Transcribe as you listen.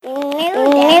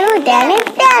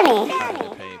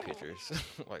The pain pictures.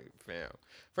 Like, fam.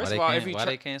 First of all, if you why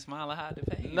they can't smile and hide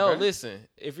the pain? no, bro? listen.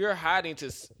 If you're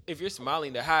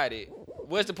smiling to hide it,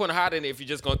 what's the point of hiding it if you're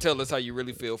just gonna tell us how you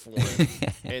really feel for one?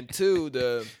 And two,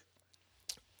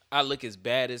 I look as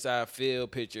bad as I feel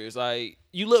pictures. Like,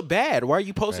 you look bad. Why are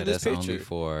you posting Bro, this that's picture? only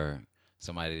for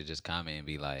somebody to just comment and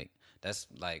be like, that's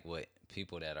like what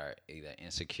people that are either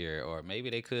insecure or maybe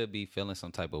they could be feeling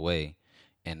some type of way,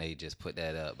 and they just put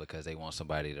that up because they want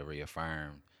somebody to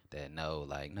reaffirm that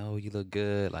no, you look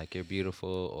good, like you're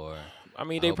beautiful, or I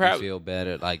mean, I they hope probably you feel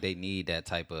better. Like they need that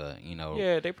type of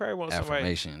yeah, they probably want somebody.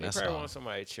 affirmation. They That's probably all. want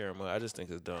somebody to cheer them up. I just think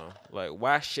it's dumb. Like,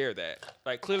 why share that?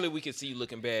 Like, clearly we can see you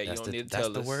looking bad. You don't need to tell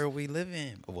us. That's the world we live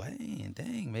in. What?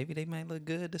 Dang, maybe they might look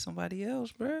good to somebody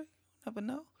else, bro. Never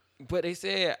know. But they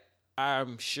said,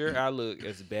 I'm sure I look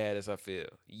as bad as I feel.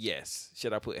 Yes.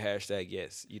 Should I put hashtag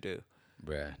yes? You do.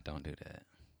 Bruh, don't do that.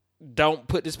 Don't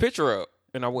put this picture up,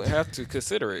 and I wouldn't have to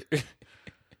consider it.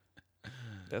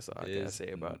 That's all I gotta say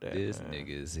about that. This man.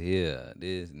 nigga's here.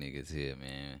 This nigga's here,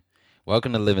 man.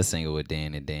 Welcome to Living Single with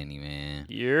Dan and Danny, man.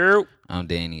 Yep. I'm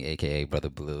Danny, a.k.a. Brother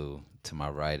Blue. To my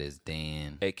right is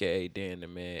Dan. AKA Dan the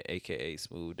Man, AKA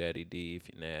Smooth Daddy D if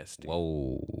you're nasty.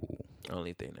 Whoa.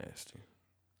 Only thing nasty.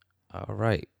 All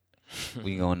right.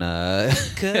 We gonna...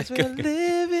 Cause we're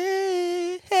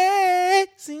living hey,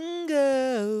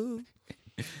 single.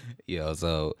 Yo,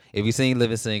 so if you seen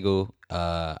Living Single,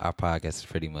 our podcast is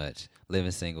pretty much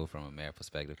living single from a married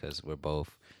perspective because we're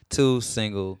both two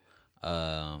single,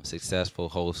 successful,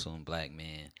 wholesome black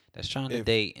men that's trying to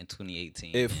date in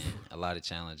 2018. If- man. A lot of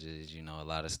challenges, a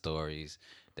lot of stories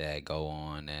that go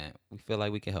on that we feel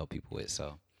like we can help people with.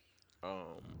 So,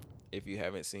 If you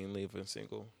haven't seen Living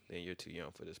Single, then you're too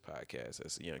young for this podcast,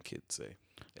 as the young kids say.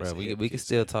 bro, we can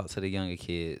still talk to the younger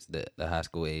kids, the high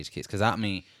school age kids. Because, I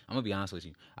mean, I'm going to be honest with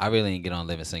you. I really didn't get on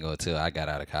Living Single until I got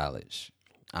out of college,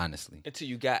 honestly. Until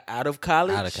you got out of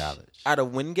college? Out of college. Out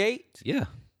of Wingate? Yeah.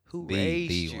 Who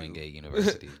raised The you? Wingate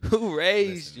University. Who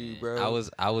raised Listen, you, man, bro?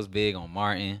 I was big on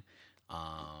Martin.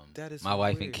 That is my so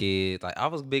wife weird. and kids. Like I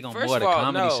was big on First more of of the all,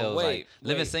 comedy no, shows. wait, Like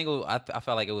Living wait. Single, I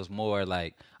felt like it was more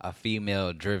like a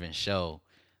female driven show.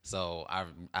 So I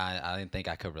didn't think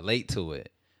I could relate to it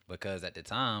because at the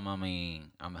time, I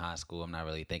mean, I'm in high school. I'm not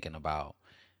really thinking about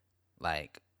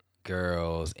like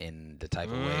girls in the type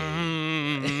of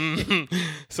way.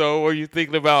 So were you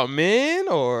thinking about men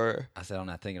or? I said I'm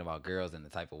not thinking about girls in the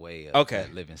type of way of Okay.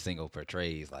 that Living Single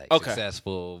portrays, like Okay.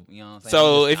 successful. You know what I'm saying?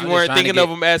 So I'm if you just weren't trying to thinking get- of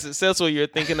them as successful, you're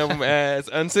thinking of them as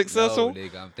unsuccessful? No,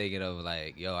 nigga, I'm thinking of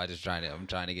like, yo, I'm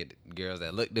trying to get girls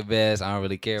that look the best. I don't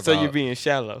really care So about. you're being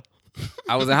shallow.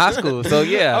 I was in high school, so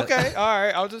yeah. Okay, all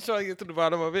right. I was just trying to get to the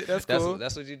bottom of it. That's cool.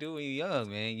 That's what you do when you're young,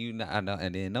 man. I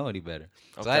didn't know any better.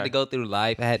 So I Okay. had to go through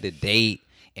life. I had to date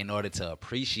in order to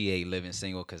appreciate living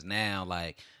single. Cause now,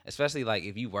 like, especially like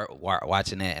if you were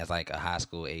watching that as like a high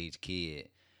school age kid,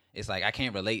 it's like I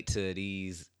can't relate to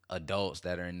these adults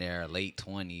that are in their late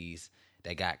 20s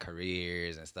that got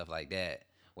careers and stuff like that.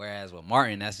 Whereas with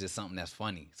Martin, that's just something that's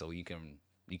funny, so you can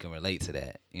relate to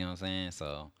that. You know what I'm saying?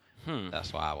 So.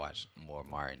 That's why I watch more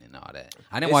Martin and all that.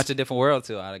 I didn't watch A Different World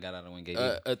till I got out of Wingate.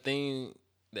 A thing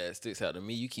that sticks out to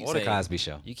me, you keep Or saying The Cosby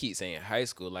Show. You keep saying high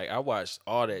school. Like I watched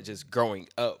all that just growing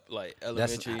up, like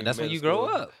elementary. That's when middle you grow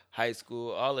school, up. High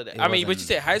school, all of that. It I mean, but you wasn't-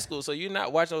 said high school, so you're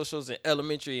not watching those shows in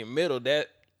elementary and middle. That's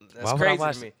Why would crazy I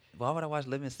watch? to me. Why would I watch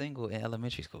Living Single in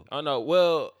elementary school? Oh no,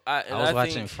 well, I was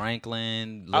watching think,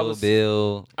 Franklin, I Lil was-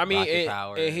 Bill. I mean, Rocket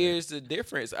Power. and here's the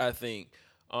difference. I think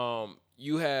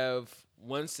you have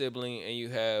one sibling and you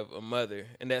have a mother,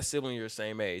 and that sibling you're the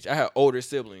same age. I have older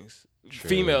siblings,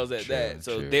 females at that,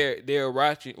 so true. they're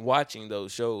watching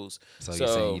those shows. So you're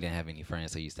saying you didn't have any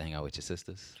friends, so you used to hang out with your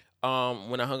sisters?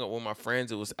 When I hung up with my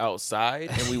friends, it was outside,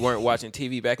 and we weren't watching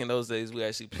TV. Back in those days, we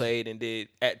actually played and did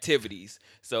activities.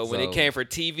 So when it came for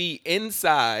TV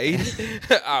inside,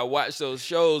 I watched those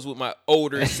shows with my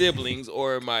older siblings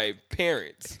or my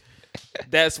parents.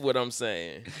 That's what I'm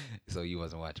saying. So you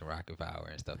wasn't watching Rocket Power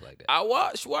and stuff like that? I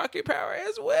watched Rocket Power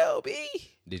as well, B.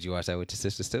 Did you watch that with your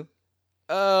sisters too?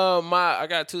 I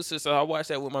got two sisters. I watched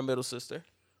that with my middle sister.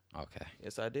 Okay.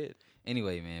 Yes, I did.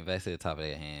 Anyway, man, back to the top of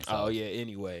their hands. So, Oh yeah.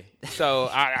 Anyway, so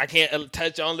I can't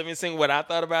touch on Living Single what I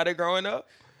thought about it growing up.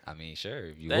 I mean, sure,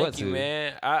 if you Thank want you, to.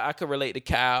 man. I could relate to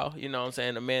Kyle. You know what I'm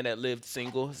saying? A man that lived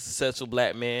single, successful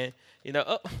black man. You know,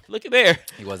 oh, look at there.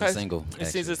 He wasn't single, It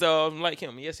seems actually. as though I'm like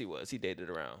him. Yes, he was. He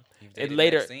dated around. dated And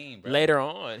later, Maxine, bro. later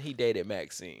on, he dated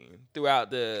Maxine.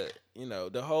 Throughout the,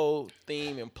 the whole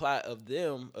theme and plot of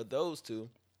those two,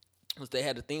 they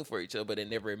had a thing for each other, but they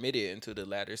never admitted it into the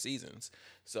latter seasons.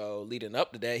 So leading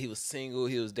up to that, he was single,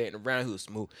 he was dating around, he was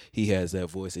smooth. He has that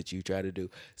voice that you try to do.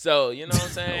 So you know what I'm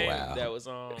saying? Wow. That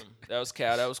was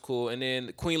Cal. That was cool. And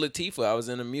then Queen Latifah, I was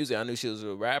in the music. I knew she was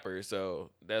a rapper, so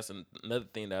that's another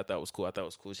thing that I thought was cool. I thought it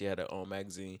was cool. She had her own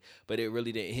magazine, but it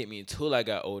really didn't hit me until I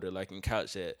got older. Like in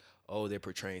Couch that, oh, they're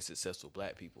portraying successful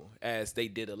black people, as they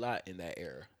did a lot in that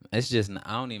era. It's just,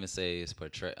 I don't even say it's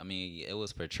portrayed. I mean, it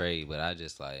was portrayed, but I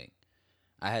just like,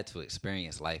 I had to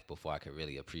experience life before I could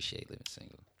really appreciate living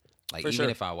single. Like, even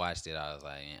if I watched it, I was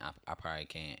like, I probably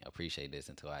can't appreciate this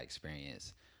until I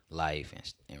experience life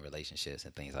and relationships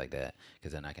and things like that.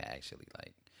 Because then I can actually,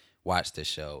 like, watch the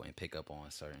show and pick up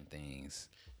on certain things.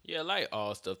 Yeah, like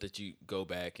all stuff that you go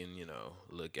back and,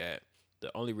 look at. The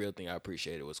only real thing I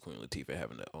appreciated was Queen Latifah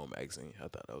having her own magazine. I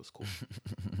thought that was cool.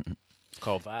 It's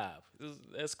called Vibe.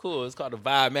 That's cool. It's called the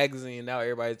Vibe magazine. Now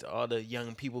all the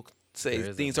young people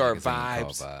say things are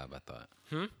vibes. Vibe, I thought.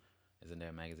 Isn't there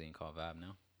a magazine called Vibe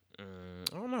now?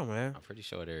 I don't know, man. I'm pretty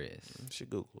sure there is. You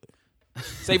should Google it.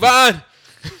 Say Vaughn.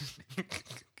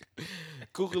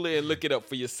 Google it and look it up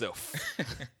for yourself.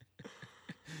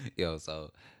 Yo,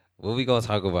 so what we gonna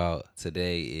talk about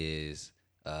today is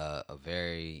a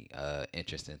very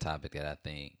interesting topic that I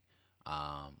think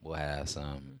we'll have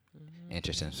some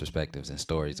interesting perspectives and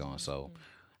stories on. So,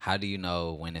 how do you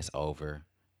know when it's over,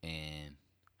 and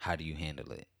how do you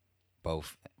handle it?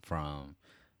 Both from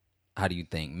how do you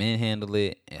think men handle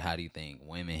it, and how do you think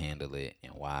women handle it,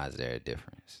 and why is there a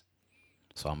difference?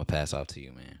 So I'm gonna pass off to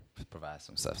you, man. Provide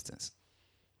some substance.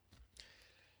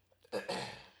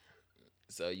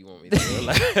 So you want me to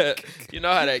like, you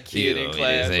know how that kid in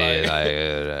class,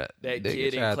 that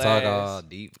kid in class, talk all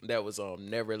deep. That was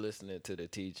never listening to the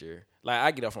teacher. Like,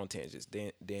 I get off on tangents.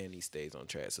 Danny stays on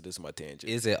track. So this is my tangent.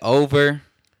 Is it over,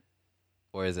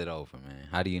 or is it over, man?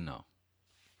 How do you know?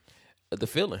 The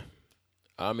feeling.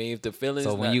 I mean, if the feeling.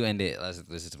 So when you end it,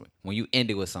 when you end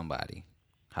it with somebody,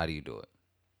 how do you do it?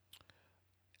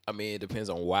 I mean, it depends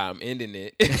on why I'm ending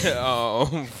it.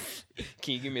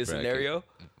 Can you give me a scenario?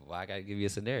 Why I gotta give you a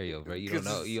scenario, bro? You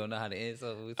don't know how to end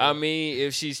something. I mean,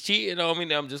 if she's cheating on me,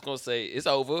 then I'm just gonna say it's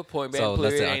over. Point blank,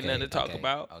 period. Ain't nothing to talk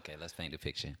about. Okay, let's paint the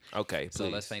picture. Okay, please. So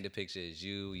let's paint the picture as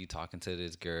you talking to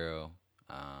this girl.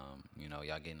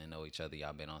 Y'all getting to know each other.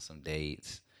 Y'all been on some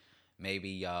dates. Maybe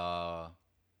y'all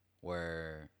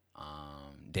were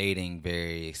dating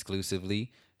very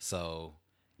exclusively. So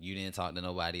you didn't talk to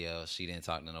nobody else. She didn't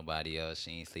talk to nobody else.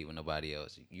 She ain't sleep with nobody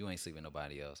else. You ain't sleep with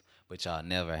nobody else. But y'all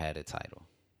never had a title.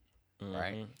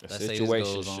 Right? Let's say this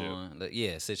goes on.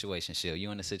 Yeah, situationship. You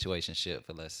in a situationship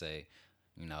for, let's say,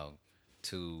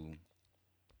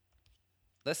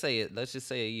 let's just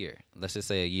say a year. Let's just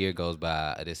say a year goes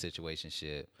by of this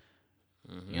situationship.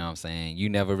 You know what I'm saying? You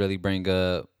never really bring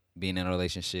up being in a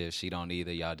relationship. She don't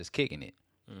either. Y'all just kicking it.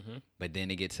 But then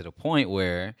it gets to the point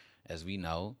where, as we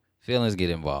know, feelings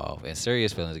get involved and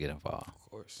serious feelings get involved.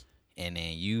 Of course. And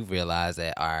then you realize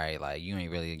that, all right, like, you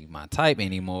ain't really my type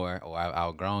anymore, or I've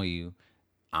outgrown you.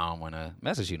 I don't want to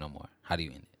mess with you no more. How do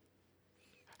you end it?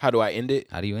 How do I end it?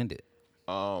 How do you end it?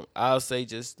 I'll say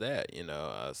just that.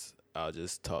 I'll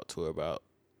just talk to her about,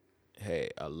 hey,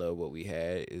 I love what we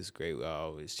had. It's great. I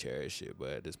always cherish it. But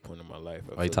at this point in my life,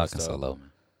 Why are you talking so low,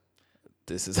 man?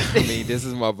 This is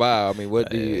my vibe. I mean, what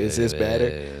do you? Is this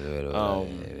better?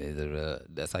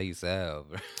 That's how you sound,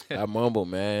 bro. I mumble,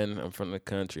 man. I'm from the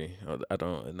country. I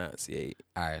don't enunciate.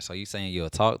 All right, so you saying you'll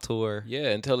talk to her? Yeah,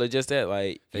 until it's just that,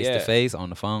 like, face to face, on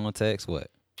the phone, on text, what?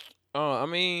 I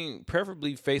mean,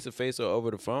 preferably face to face or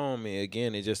over the phone. I mean,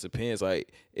 again, it just depends.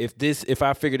 Like, if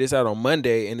I figure this out on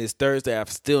Monday and it's Thursday,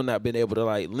 I've still not been able to,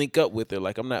 like, link up with her.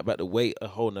 Like, I'm not about to wait a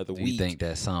whole nother week. Do you think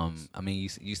that's something? I mean,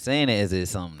 you saying it as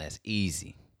it's something that's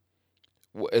easy?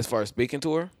 As far as speaking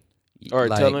to her or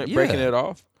breaking it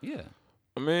off? Yeah.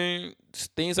 I mean,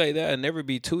 things like that never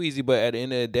be too easy, but at the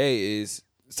end of the day, is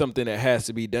something that has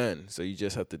to be done. So you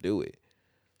just have to do it.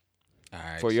 All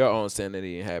right. For your own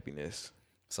sanity and happiness.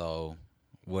 So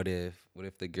what if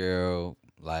the girl,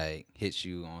 like, hits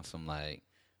you on some, like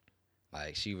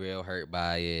she real hurt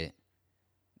by it?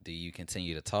 Do you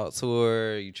continue to talk to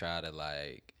her? You try to,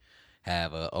 like,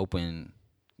 have an open,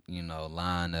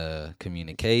 line of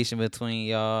communication between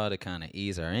y'all to kind of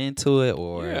ease her into it,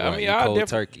 or cold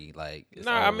turkey? Like,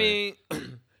 I mean,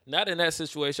 not in that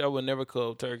situation. I would never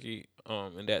cold turkey.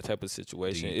 In that type of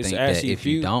situation, do you think that if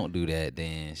you don't do that,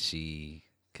 then she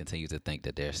continue to think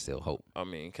that there's still hope? I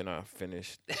mean, can I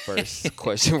finish the first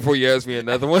question before you ask me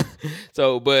another one?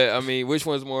 So, but I mean, which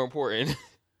one's more important?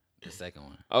 The second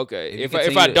one. Okay.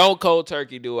 If I don't cold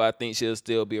turkey, do I think she'll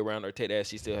still be around or take that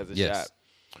she still has a shot?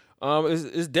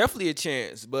 It's definitely a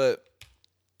chance, but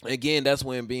Again, that's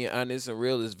when being honest and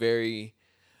real is very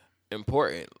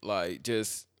important. Like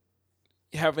just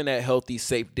having that healthy,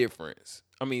 safe difference.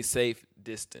 I mean, safe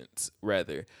distance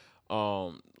rather.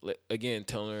 Again,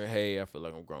 telling her, hey, I feel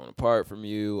like I'm growing apart from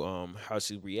you. How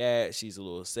she reacts, she's a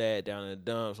little sad down in the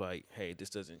dumps. Like, hey, this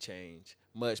doesn't change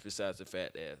much besides the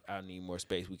fact that I need more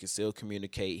space. We can still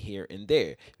communicate here and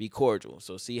there, be cordial.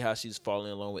 So see how she's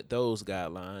following along with those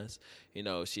guidelines. You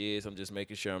know, she is. I'm just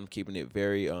making sure I'm keeping it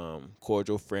very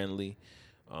cordial, friendly.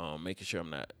 Making sure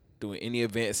I'm not doing any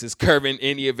advances, curving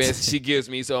any advances she gives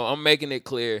me. So I'm making it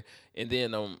clear, and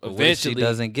then But eventually what if she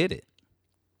doesn't get it?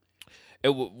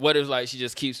 What if like she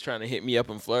just keeps trying to hit me up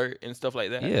and flirt and stuff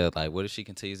like that? Yeah, like what if she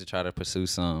continues to try to pursue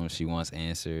something? She wants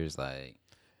answers, like,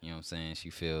 you know what I'm saying? She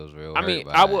feels real I hurt mean,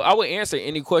 by I it. would answer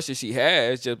any question she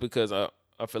has just because I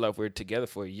feel like we're together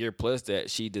for a year plus that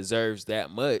she deserves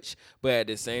that much. But at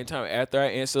the same time, after I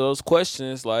answer those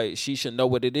questions, like she should know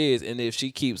what it is. And if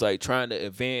she keeps like trying to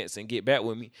advance and get back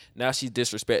with me, now she's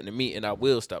disrespecting me, and I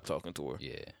will stop talking to her.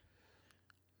 Yeah.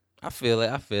 I feel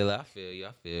it. I feel it. I feel you.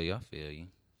 I feel you. I feel you.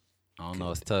 I don't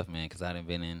know. It's tough, man, because I done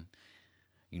been in,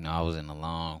 I was in a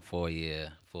long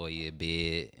 4-year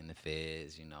bid in the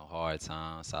feds, hard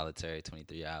time, solitary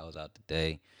 23 hours out the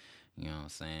day, you know what I'm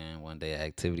saying? One day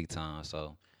activity time.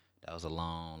 So that was a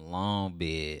long, long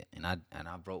bid. And I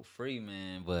broke free,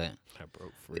 man. But I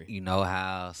broke free. you know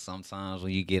how sometimes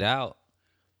when you get out,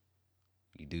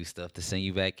 you do stuff to send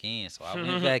you back in. So I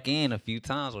went back in a few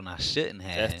times when I shouldn't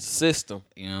have. That's the system.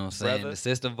 You know what I'm saying? Brother. The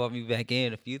system brought me back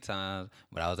in a few times,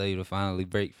 but I was able to finally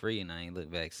break free, and I ain't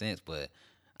looked back since. But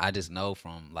I just know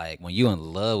from, like, when you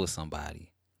in love with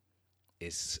somebody,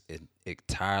 it's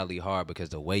entirely hard because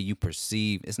the way you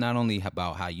perceive, it's not only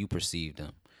about how you perceive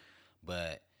them,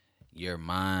 but your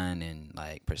mind and,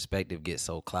 like, perspective gets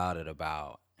so clouded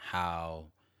about how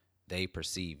they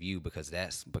perceive you, because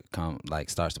that's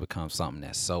starts to become something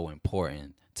that's so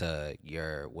important to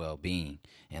your well-being.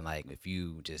 And like if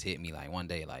you just hit me like one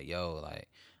day like, yo, like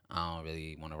I don't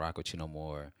really want to rock with you no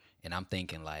more, and I'm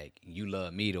thinking like you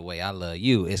love me the way I love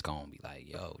you, it's gonna be like,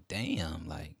 yo, damn,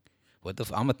 like what the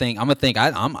I'm gonna think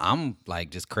I'm like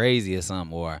just crazy or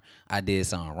something, or I did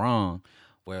something wrong,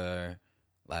 where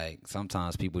like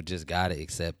sometimes people just gotta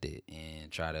accept it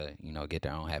and try to, get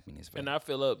their own happiness back. And I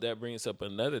feel up that brings up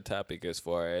another topic as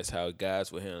far as how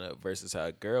guys will handle it versus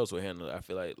how girls will handle it. I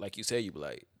feel like you said, you be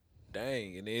like,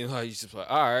 dang, and then like you just like,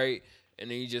 all right, and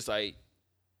then you just like,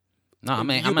 no, I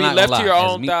mean, you I'm be not left gonna to your lie.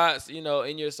 own thoughts,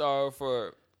 in your sorrow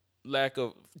for lack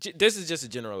of. This is just a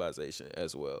generalization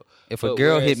as well. If But a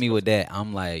girl hit whereas- me with that,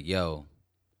 I'm like, yo,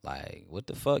 like, what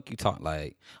the fuck you talk?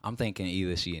 Like, I'm thinking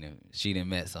either she done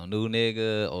met some new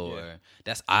nigga, or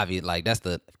that's obvious. Like, that's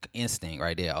the instinct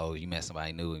right there. Oh, you met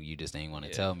somebody new and you just ain't want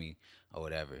to tell me or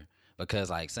whatever. Because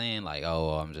like saying like,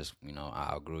 oh, I'm just,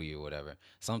 I outgrew you or whatever.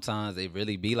 Sometimes it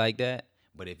really be like that.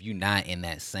 But if you're not in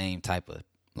that same type of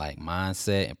like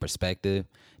mindset and perspective,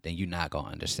 then you're not gonna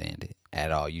understand it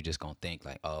at all. You just gonna think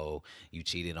like, oh, you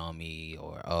cheated on me,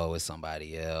 or oh, it's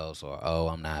somebody else, or oh,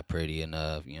 I'm not pretty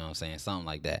enough. You know what I'm saying? Something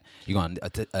like that. You're gonna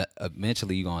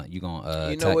eventually you gonna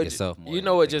attack yourself more. You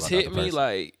know what just hit me?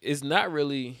 Like it's not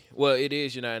really. Well, it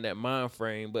is. You're not in that mind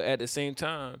frame, but at the same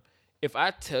time, if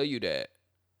I tell you that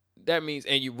means,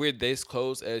 and we're this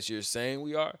close as you're saying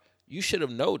we are. You should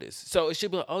have noticed. So it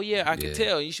should be like, oh, yeah, I can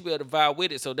tell. You should be able to vibe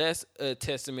with it. So that's a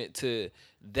testament to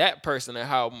that person and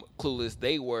how clueless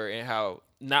they were and how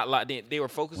not locked in. They were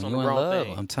focused on the wrong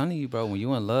thing. I'm telling you, bro, when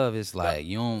you in love, it's like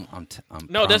you don't. I'm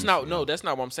no, that's not. No, that's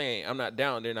not what I'm saying. I'm not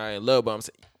down there, not in love. But I'm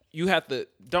saying you have to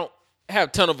don't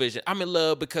have tunnel vision. I'm in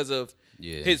love because of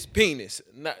his penis.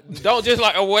 Don't just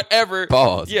like or whatever.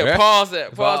 Pause. Yeah,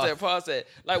 bruh. pause that.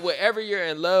 Like whatever you're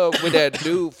in love with that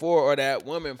dude for or that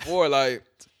woman for, like.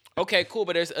 Okay, cool,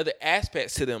 but there's other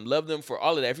aspects to them. Love them for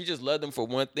all of that. If you just love them for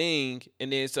one thing,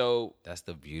 and then so that's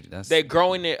the beauty. They're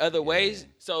growing in other ways.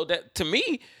 So that to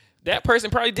me, that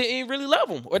person probably didn't really love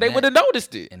them, or they would have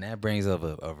noticed it. And that brings up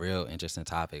a real interesting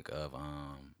topic of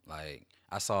like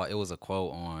I saw it was a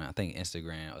quote on I think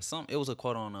Instagram or something. It was a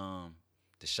quote on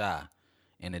The Shy,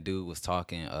 and the dude was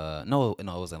talking. No, it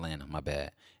was Atlanta. My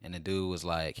bad. And the dude was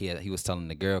like he was telling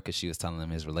the girl because she was telling him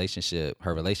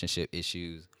her relationship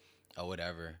issues or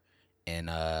whatever.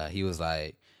 And he was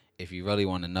like, if you really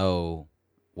want to know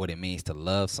what it means to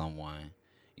love someone,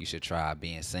 you should try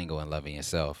being single and loving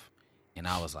yourself. And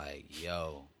I was like,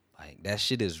 yo, like that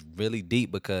shit is really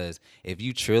deep, because if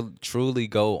you truly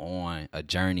go on a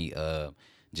journey of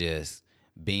just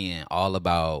being all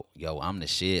about, yo, I'm the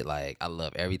shit, like I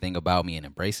love everything about me, and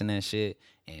embracing that shit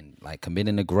and like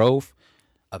committing to growth,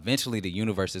 eventually the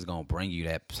universe is going to bring you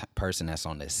that person that's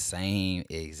on the same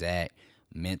exact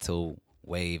mental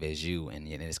wave as you, and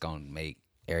it's gonna make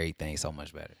everything so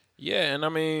much better. Yeah, and I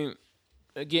mean,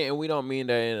 again, we don't mean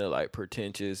that in a like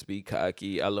pretentious, be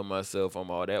cocky. I love myself.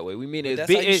 I'm all that way. We mean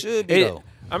That's how you should be, though.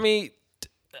 I mean,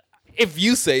 if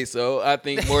you say so, I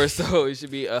think more so it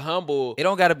should be a humble. It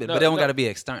don't gotta be, but it don't gotta be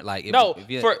external. Like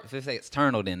if it's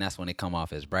external, then that's when it come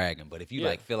off as bragging. But if you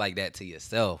like feel like that to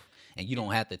yourself, and you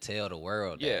don't have to tell the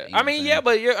world. Yeah, that, I mean,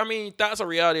 but thoughts are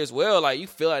reality as well. Like you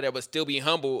feel like that, but still be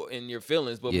humble in your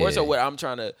feelings. But more so, what I'm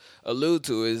trying to allude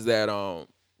to is that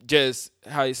just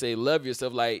how you say love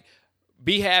yourself. Like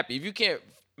be happy. If you can't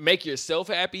make yourself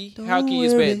happy, how can you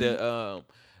expect to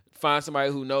find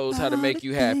somebody who knows how to make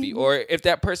you happy? Or if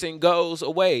that person goes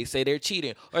away, say they're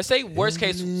cheating, or say worst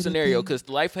case scenario, because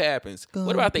life happens.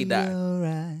 What about they die?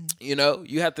 Right. You know,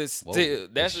 you have to.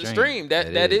 That's extreme.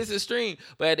 That is extreme.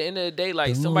 But at the end of the day,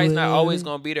 like somebody's not always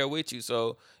gonna be there with you.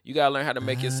 So you gotta learn how to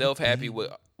make yourself happy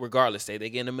with. Regardless, say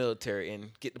they get in the military and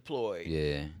get deployed.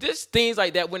 Yeah, just things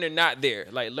like that when they're not there.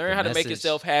 Like learn how to make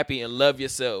yourself happy and love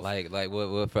yourself. Like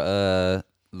what for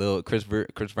little Chris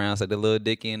Brown said, the little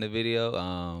Dickie in the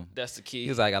video. That's the key. He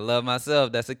was like, I love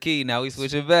myself. That's the key. Now we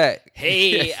switching back.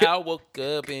 Hey, I woke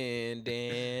up and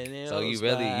then so you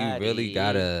really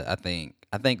gotta. I think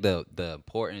the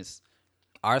importance.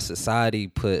 Our society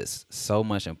puts so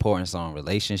much importance on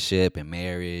relationship and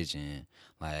marriage, and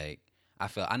like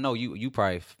I know you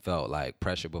probably felt like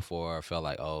pressure before, or felt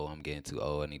like, oh, I'm getting too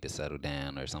old, I need to settle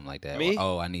down or something like that. Me?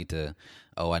 Or, I need to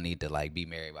like be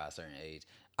married by a certain age.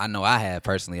 I know I had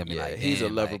personally. I'd be like, he's a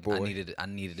lover boy. I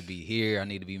needed to be here. I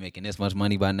need to be making this much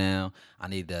money by now. I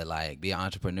need to like be an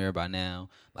entrepreneur by now.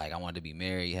 Like I wanted to be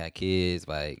married, have kids.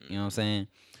 Like you know what I'm saying.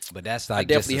 But that's like I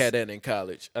definitely had that in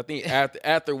college. I think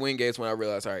after Wingate's when I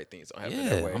realized, all right, things don't happen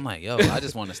that way. I'm like, yo, I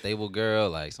just want a stable girl,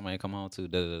 like somebody to come home to,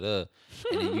 and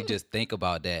then you just think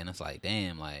about that, and it's like,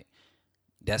 damn, like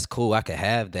that's cool. I could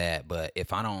have that, but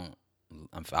if I'm not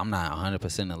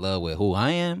 100% in love with who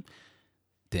I am,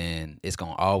 then it's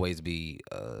gonna always be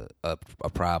a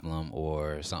problem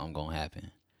or something gonna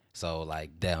happen. So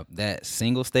like that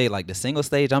single stage, like the single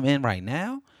stage I'm in right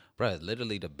now, bro, is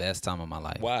literally the best time of my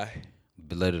life. Why?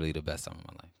 Literally the best time of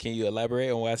my life. Can you elaborate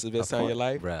on why it's the best time of your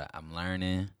life? Bruh, I'm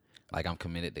learning. Like I'm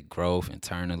committed to growth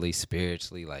internally,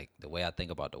 spiritually. Like the way I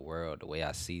think about the world, the way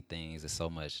I see things is so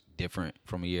much different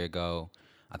from a year ago.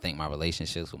 I think my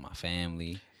relationships with my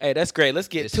family. Hey, that's great. Let's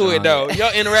get to it, though.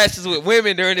 Your interactions with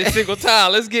women during this single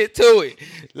time. Let's get to it.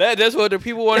 That's what the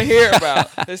people want to hear about.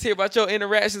 Let's hear about your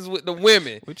interactions with the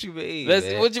women. What you mean? What I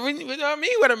mean? What I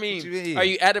mean? What you mean? Are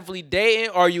you actively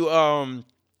dating? Are you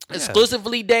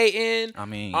exclusively dating? I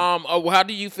mean, how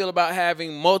do you feel about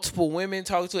having multiple women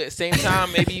talk to at the same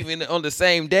time, maybe even on the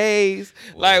same days,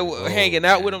 hanging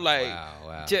out with them? Like,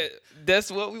 wow.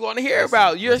 That's what we want to hear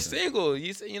about. You're single.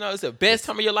 You say, it's the best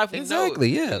time of your life.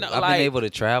 Exactly. Yeah. I've been able to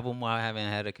travel more. I haven't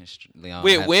had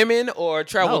with women or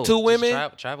travel to women.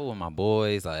 Travel with my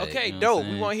boys. Like, okay, dope.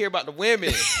 We want to hear about the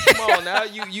women. Come on now.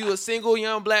 You a single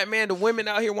young black man. The women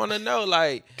out here want to know,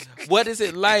 like, what is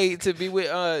it like to be with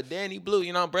Danny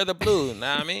Blue? Brother Blue. Know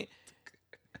what I mean?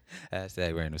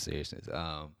 Hashtag random seriousness.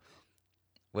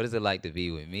 What is it like to be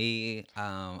with me?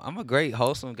 I'm a great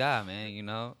wholesome guy,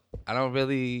 man. I don't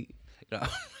really.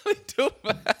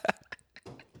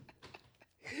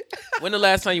 When the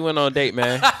last time you went on a date,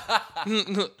 man?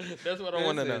 That's what I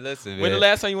want to know. Listen, when the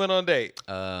last time you went on a date?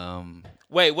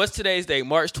 Wait, what's today's date?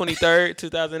 March 23rd,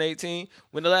 2018.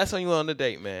 When the last time you went on a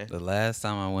date, man? The last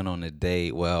time I went on a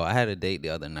date, well, I had a date the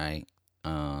other night.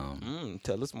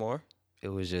 Tell us more. It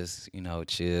was just,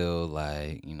 chill,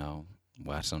 like,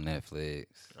 watch some Netflix.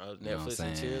 Netflix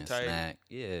and chill type. Snack.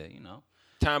 Yeah,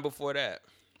 Time before that.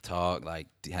 Talk, like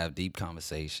have deep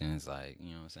conversations, like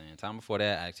you know what I'm saying. Time before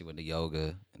that, I actually went to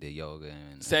yoga, did yoga,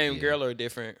 and same girl or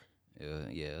different?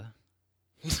 Yeah.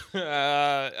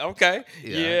 Okay.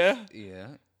 Yeah.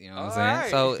 You know what I'm saying.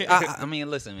 Right. So I mean,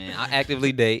 listen, man. I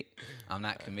actively date. I'm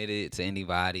not committed to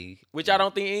anybody, which I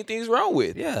don't think anything's wrong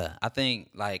with. Yeah, I think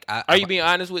like Are you being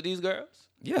honest with these girls?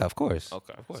 Yeah, of course.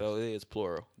 Okay, of course. So it is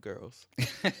plural girls.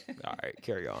 All right,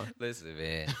 carry on. Listen,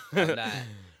 man. I'm not.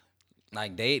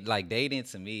 Dating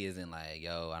to me isn't like,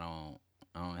 yo, I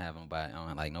don't have nobody.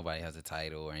 Nobody has a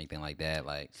title or anything like that.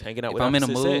 Like just hanging out if with I'm in a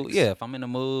mood, sex. if I'm in a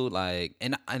mood, like,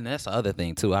 and that's the other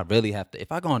thing too. I really have to.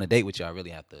 If I go on a date with you, I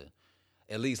really have to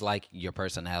at least like your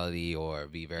personality or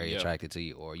be very attracted to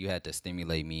you, or you had to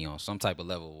stimulate me on some type of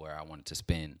level where I wanted to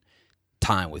spend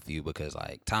time with you, because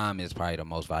like time is probably the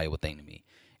most valuable thing to me,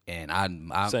 and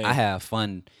I have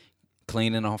fun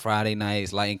cleaning on Friday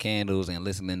nights, lighting candles, and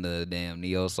listening to the damn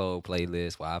Neo Soul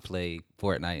playlist while I play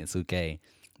Fortnite and 2K.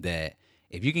 That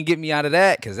If you can get me out of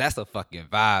that, because that's a fucking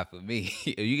vibe for me.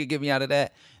 If you can get me out of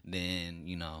that, then,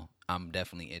 I'm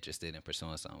definitely interested in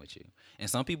pursuing something with you. And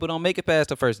some people don't make it past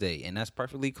the first date, and that's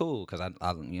perfectly cool because, I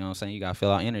you know what I'm saying, you got to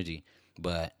fill out energy.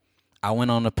 But I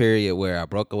went on a period where I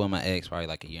broke up with my ex probably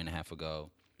like a year and a half ago.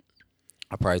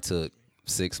 I probably took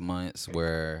 6 months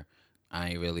where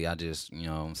I just, you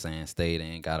know what I'm saying, stayed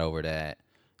and got over that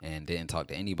and didn't talk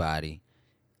to anybody.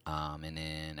 And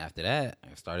then after that,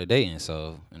 I started dating. And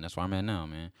that's where I'm at now,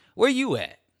 man. Where you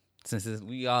at? Since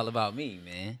we all about me,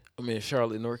 man. I'm in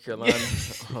Charlotte, North Carolina,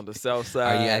 on the south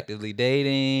side. Are you actively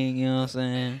dating? You know what I'm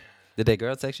saying? Did that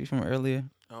girl text you from earlier?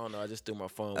 I don't know. I just threw my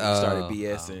phone when we started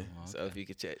BSing. Okay. So if you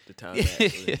could check the time,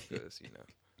 because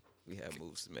we have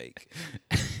moves to make.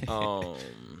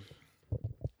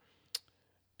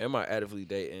 Am I actively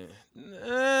dating?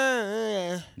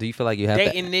 Do you feel like you have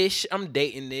dating-ish? I'm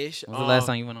dating-ish. When's the last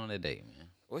time you went on a date, man?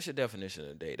 What's your definition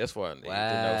of a date? That's what I need to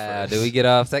know first. Did we get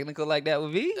off technical like that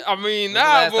with V? I mean, When's the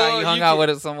last time you hung out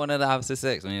with someone of the opposite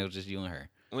sex when it was just you and her?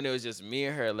 When it was just me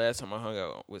and her. Last time I hung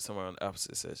out with someone of the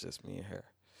opposite sex, just me and her.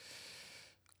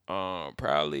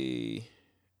 Probably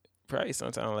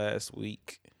sometime last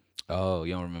week. Oh,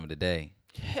 you don't remember the day?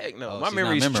 Heck no, my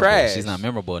memory's trash. She's not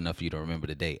memorable enough for you to remember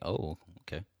the date. Oh,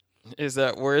 okay. Is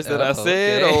that words that I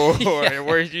said or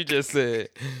words you just said?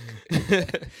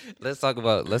 Let's talk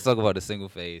about the single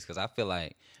phase, because I feel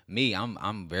like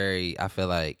I feel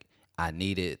like I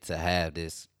needed to have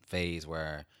this phase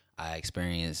where I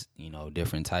experienced,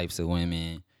 different types of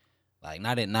women, like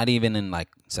not even in like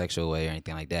sexual way or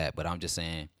anything like that, but I'm just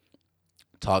saying,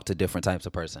 talk to different types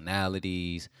of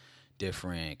personalities,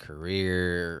 different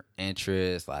career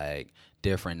interests, like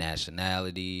different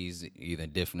nationalities, either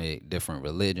different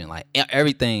religion, like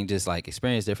everything, just like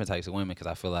experience different types of women, because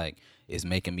I feel like it's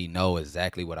making me know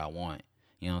exactly what I want.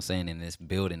 You know what I'm saying? And it's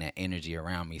building that energy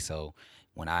around me. So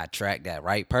when I attract that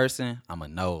right person, I'm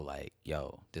going to know, like,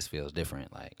 yo, this feels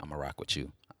different. Like, I'm going to rock with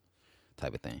you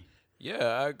type of thing. Yeah,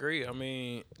 I agree. I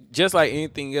mean, just like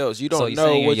anything else, you don't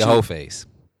know what your whole face.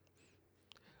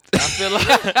 I feel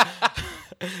like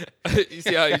you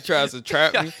see how he tries to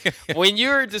trap me? When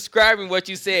you're describing what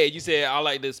you said I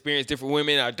like to experience different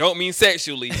women. I don't mean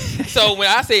sexually. So when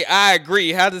I say I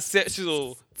agree, how does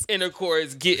sexual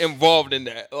intercourse get involved in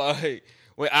that? Like,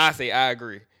 when I say I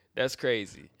agree, that's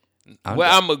crazy.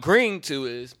 What I'm agreeing to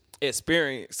is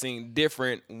experiencing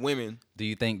different women. Do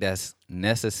you think that's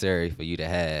necessary for you to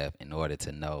have in order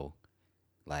to know,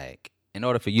 like, in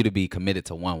order for you to be committed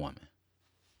to one woman?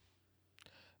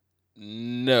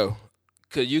 No,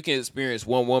 because you can experience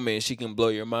one woman and she can blow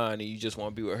your mind and you just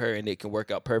want to be with her and it can work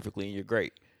out perfectly and you're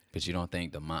great. But you don't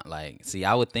think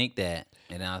I would think that,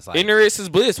 and I was like, ignorance is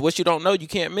bliss. What you don't know, you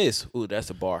can't miss. Ooh,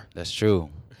 that's a bar. That's true.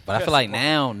 But I feel like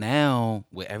now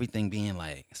with everything being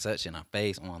like such in our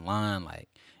face online, like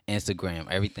Instagram,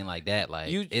 everything like that,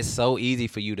 like it's so easy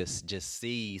for you to just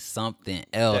see something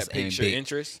else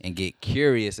and get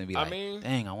curious and be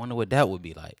dang, I wonder what that would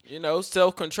be like.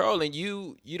 Self-control, and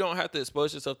you don't have to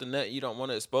expose yourself to nothing you don't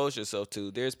want to expose yourself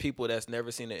to. There's people that's never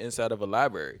seen the inside of a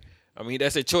library. I mean,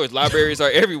 that's a choice. Libraries are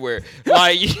everywhere.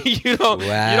 Like you don't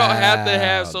have to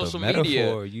have social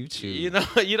media. You choose.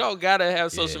 You don't gotta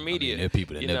have social media. There are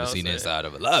people that never seen the inside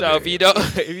of a library. So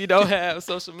if you don't have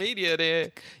social media,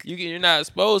 then you're not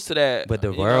exposed to that. But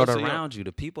the world around you,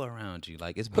 the people around you,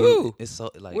 like it's beautiful. It's so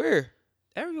like where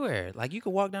everywhere. Like you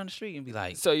could walk down the street and be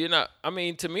like. So you're not. I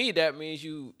mean, to me, that means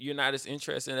you're not as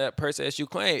interested in that person as you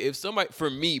claim. If somebody, for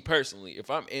me personally, if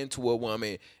I'm into a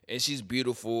woman and she's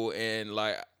beautiful and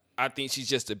like, I think she's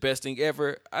just the best thing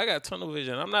ever, I got tunnel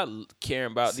vision. I'm not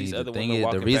caring about these other women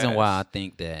walking the reason past. why I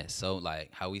think that, so like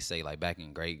how we say, like back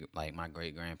in my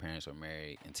great grandparents were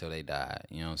married until they died.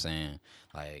 You know what I'm saying?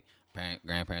 Like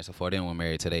grandparents before them were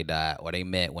married till they died, or they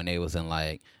met when they was in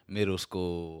like middle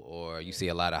school, or you see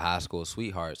a lot of high school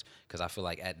sweethearts. Because I feel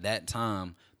like at that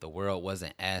time the world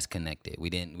wasn't as connected. We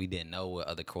didn't know what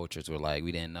other cultures were like.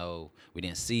 We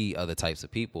didn't see other types of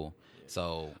people.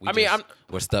 So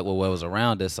we're stuck with what was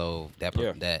around us. So that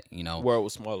world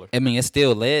was smaller. I mean, it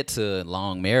still led to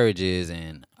long marriages,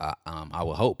 and I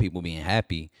would hope people being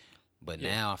happy. But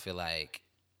now I feel like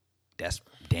that's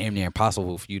damn near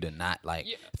impossible for you to not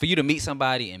for you to meet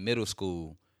somebody in middle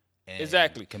school and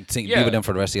continue be with them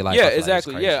for the rest of your life. Yeah,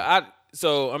 exactly.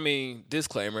 So I mean,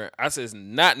 disclaimer. I said it's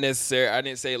not necessary. I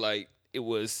didn't say like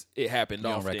it happened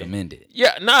often. You don't recommend it.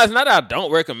 Yeah, no, it's not that I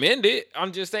don't recommend it.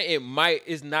 I'm just saying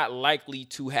it's not likely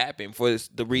to happen for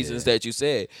the reasons that you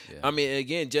said. Yeah. I mean,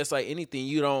 again, just like anything,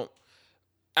 you don't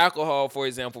alcohol, for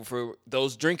example, for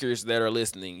those drinkers that are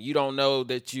listening, you don't know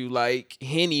that you like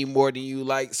Henny more than you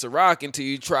like Ciroc until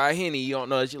you try Henny. You don't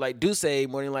know that you like Douce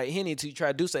more than you like Henny until you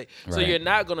try Douce. Right. So you're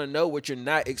not gonna know what you're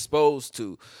not exposed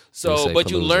to. So, Douce,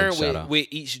 but you learn with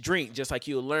each drink, just like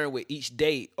you'll learn with each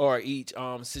date or each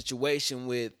situation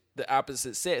with the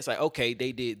opposite sex. Like, okay,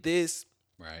 they did this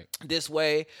this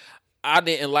way. I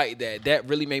didn't like that. That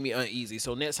really made me uneasy.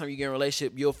 So next time you get in a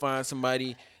relationship, you'll find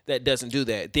somebody that doesn't do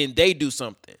that. Then they do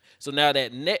something. So now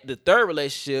that the third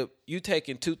relationship, you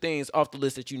taking two things off the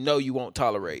list that you know you won't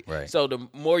tolerate. Right. So the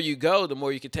more you go, the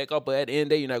more you can take off. But at the end of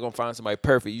the day, you're not gonna find somebody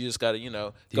perfect. You just gotta,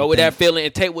 go with that feeling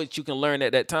and take what you can learn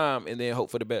at that time, and then hope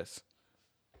for the best.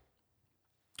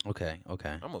 Okay.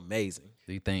 I'm amazing.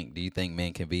 Do you think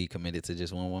men can be committed to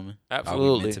just one woman? Absolutely.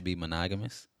 Are we meant to be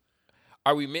monogamous?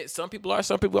 Are we meant? Some people are,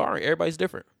 some people aren't. Everybody's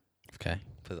different. Okay.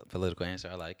 Political answer.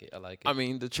 I like it. I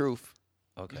mean, the truth.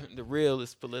 Okay. The real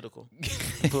is political.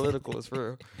 Political is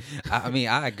real.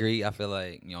 I agree. I feel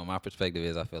like, my perspective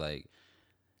is I feel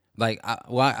like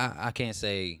I can't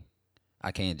say,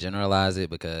 I can't generalize it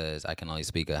because I can only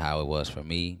speak of how it was for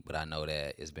me, but I know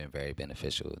that it's been very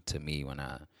beneficial to me when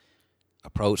I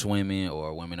approach women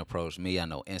or women approach me. I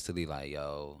know instantly like,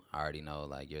 yo, I already know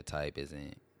like your type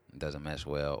doesn't mesh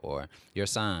well, or your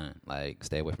sign, like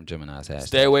stay away from Geminis.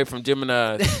 Stay away from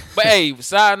Geminis. But hey,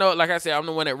 side note, like I said, I'm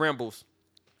the one that rambles.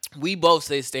 We both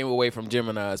say stay away from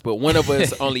Geminis, but one of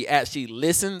us only actually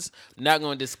listens. Not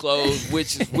going to disclose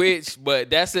which is which, but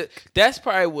that's it. That's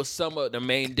probably what some of the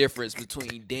main difference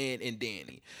between Dan and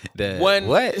Danny.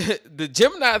 What? The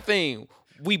Gemini thing,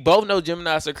 we both know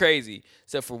Geminis are crazy.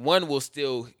 Except for one will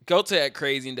still go to that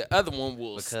crazy, and the other one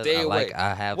will stay away.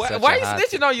 Why you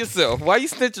snitching on yourself? Why you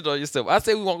snitching on yourself? I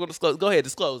say we won't go disclose. Go ahead,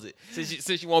 disclose it.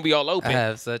 Since you won't be all open. I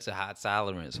have such a hot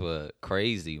tolerance for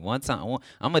crazy. One time,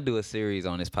 I'm gonna do a series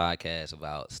on this podcast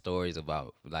about stories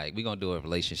about like we're gonna do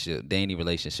a Danny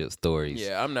relationship stories.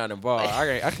 Yeah, I'm not involved.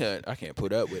 I can't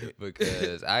put up with it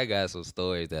because I got some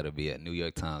stories that'll be a New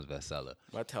York Times bestseller.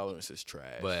 My tolerance is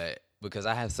trash. But because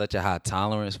I have such a high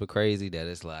tolerance for crazy that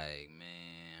it's like, man,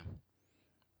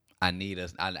 I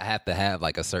have to have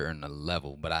like a certain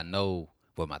level, but I know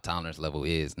what my tolerance level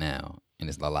is now, and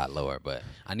it's a lot lower, but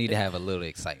I need to have a little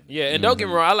excitement. Yeah, and don't get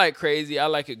me wrong, I like crazy, I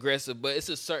like aggressive, but it's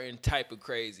a certain type of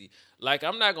crazy. Like,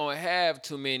 I'm not going to have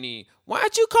too many, why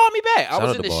don't you call me back? I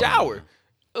was in the shower.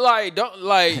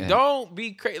 Don't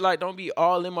be crazy. Like, don't be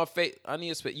all in my face. I need to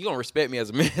respect. You going to respect me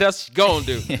as a man. That's what you're going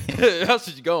to do. That's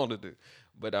what you're going to do.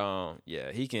 But,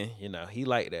 yeah, he can, he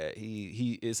like that.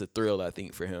 He it's a thrill, I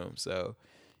think, for him. So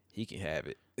he can have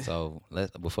it. So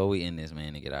before we end this,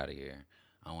 man, and get out of here,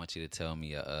 I want you to tell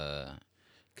me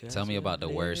about the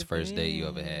worst first date you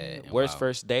ever had.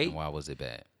 First date? And why was it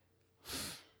bad?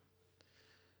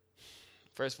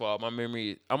 First of all, I'm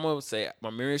gonna say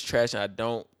my memory is trash, and I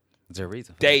don't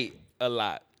reason date a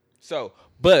lot. So,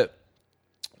 but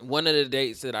one of the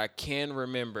dates that I can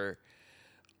remember,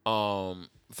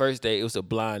 first date, it was a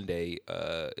blind date.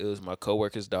 It was my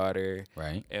coworker's daughter,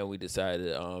 right? And we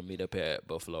decided to meet up at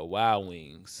Buffalo Wild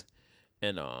Wings.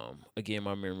 And again,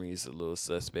 my memory is a little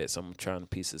suspect, so I'm trying to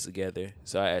piece this together.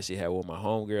 So I actually had one of my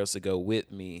homegirls to go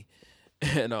with me.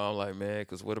 And I'm like, man,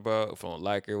 because what about if I don't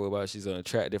like her? What about if she's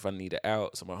unattractive? I need her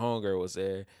out. So my homegirl was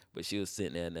there, but she was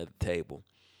sitting at another table.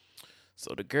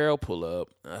 So the girl pull up.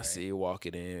 And I see her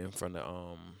walking in from the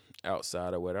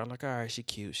outside or whatever. I'm like, all right, she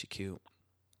cute.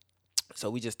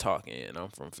 So we just talking, and I'm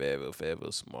from Fayetteville.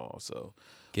 Fayetteville's small, so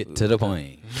get to the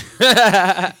point.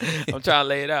 I'm trying to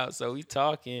lay it out. So we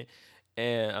talking,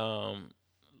 and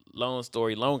long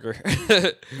story longer.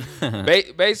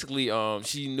 Basically,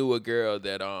 she knew a girl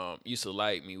that used to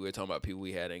like me. We were talking about people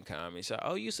we had in common. She's like,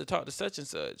 oh, you used to talk to such and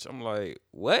such. I'm like,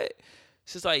 what?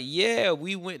 She's like, yeah,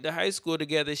 we went to high school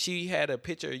together. She had a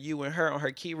picture of you and her on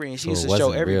her key ring. She used to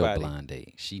show everybody. Real blind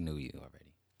date. She knew you already.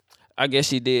 I guess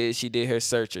she did. She did her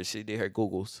searches. She did her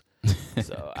Googles.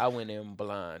 So I went in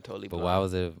blind, totally blind. But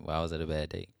why was it a bad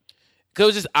date? Cause it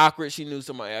was just awkward. She knew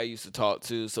somebody I used to talk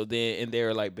to. So then, and they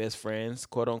were like best friends,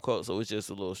 quote unquote. So it was just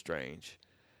a little strange.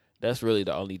 That's really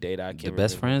the only date I can. The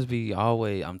best friends be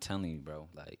always. I'm telling you, bro.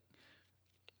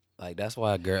 Like that's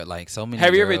why a girl like so many.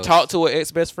 Have you ever talked to an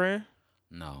ex best friend?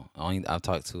 No, I've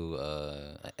talked to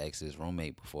an ex's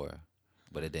roommate before,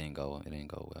 but it didn't go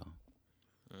well.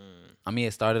 I mean,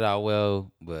 it started out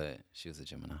well, but she was a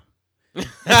Gemini.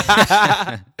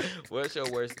 What's your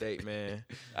worst date, man?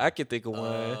 I can think of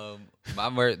one.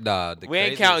 My worst, we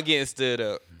ain't counting getting stood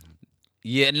up.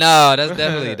 Yeah, no, that's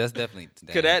definitely.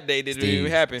 Cause that day didn't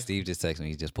even happen. Steve just texted me.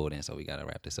 He just pulled in, so we gotta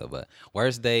wrap this up. But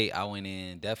worst date I went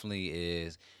in definitely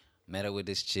is Met up with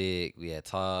this chick. We had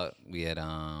talked. We had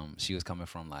she was coming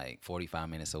from like 45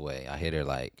 minutes away. I hit her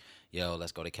like, yo,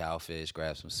 let's go to Cowfish,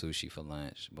 grab some sushi for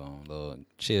lunch. Boom, little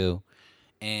chill.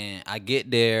 And I get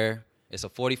there. It's a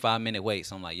 45-minute wait.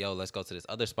 So I'm like, yo, let's go to this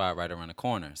other spot right around the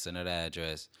corner. Send her the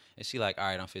address. And she like, all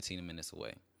right, I'm 15 minutes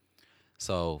away.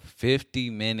 So 50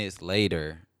 minutes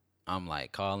later, I'm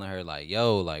like calling her like,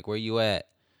 yo, like, where you at?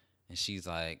 And she's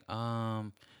like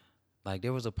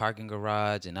there was a parking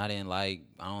garage and I don't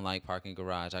like parking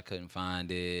garage. I couldn't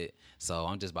find it. So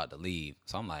I'm just about to leave.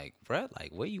 So I'm like, Fred,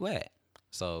 like, where you at?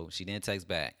 So she didn't text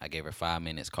back. I gave her 5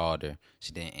 minutes, called her.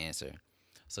 She didn't answer.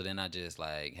 So then I just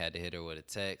like had to hit her with a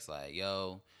text like,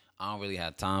 yo, I don't really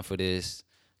have time for this.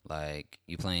 Like,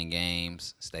 you playing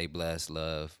games. Stay blessed,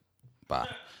 love. Bye.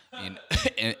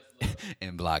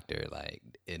 and blocked her. Like,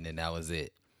 and then that was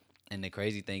it. And the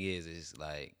crazy thing is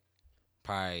like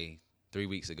probably 3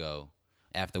 weeks ago,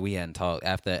 after we hadn't talked,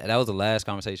 after that was the last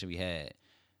conversation we had,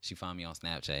 she found me on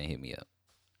Snapchat and hit me up.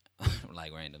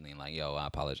 Like randomly, like, yo, I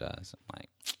apologize. I'm like,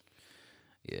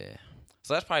 yeah.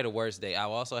 So that's probably the worst date. I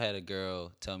also had a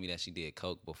girl tell me that she did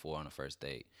coke before on the first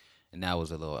date, and that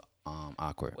was a little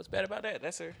awkward. What's bad about that?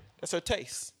 That's her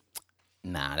taste.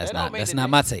 Nah, that's not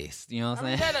my taste. You know what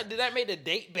I'm saying? Did that make the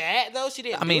date bad though? She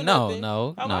didn't. I mean,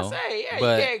 no. I say, yeah,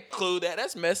 but you can't include that.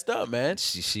 That's messed up, man.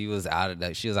 She was out of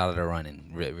the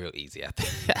running real easy after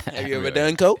that. Have you ever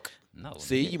done coke? No.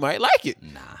 See, you might like it.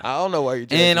 Nah. I don't know why you're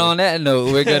judging. And on that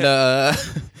note, we're gonna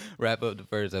wrap up the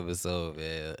first episode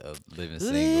of Living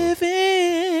Single.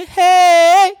 Living,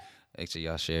 hey. Make sure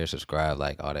y'all share, subscribe,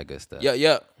 like all that good stuff. Yeah.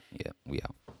 Yeah, we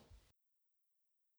out.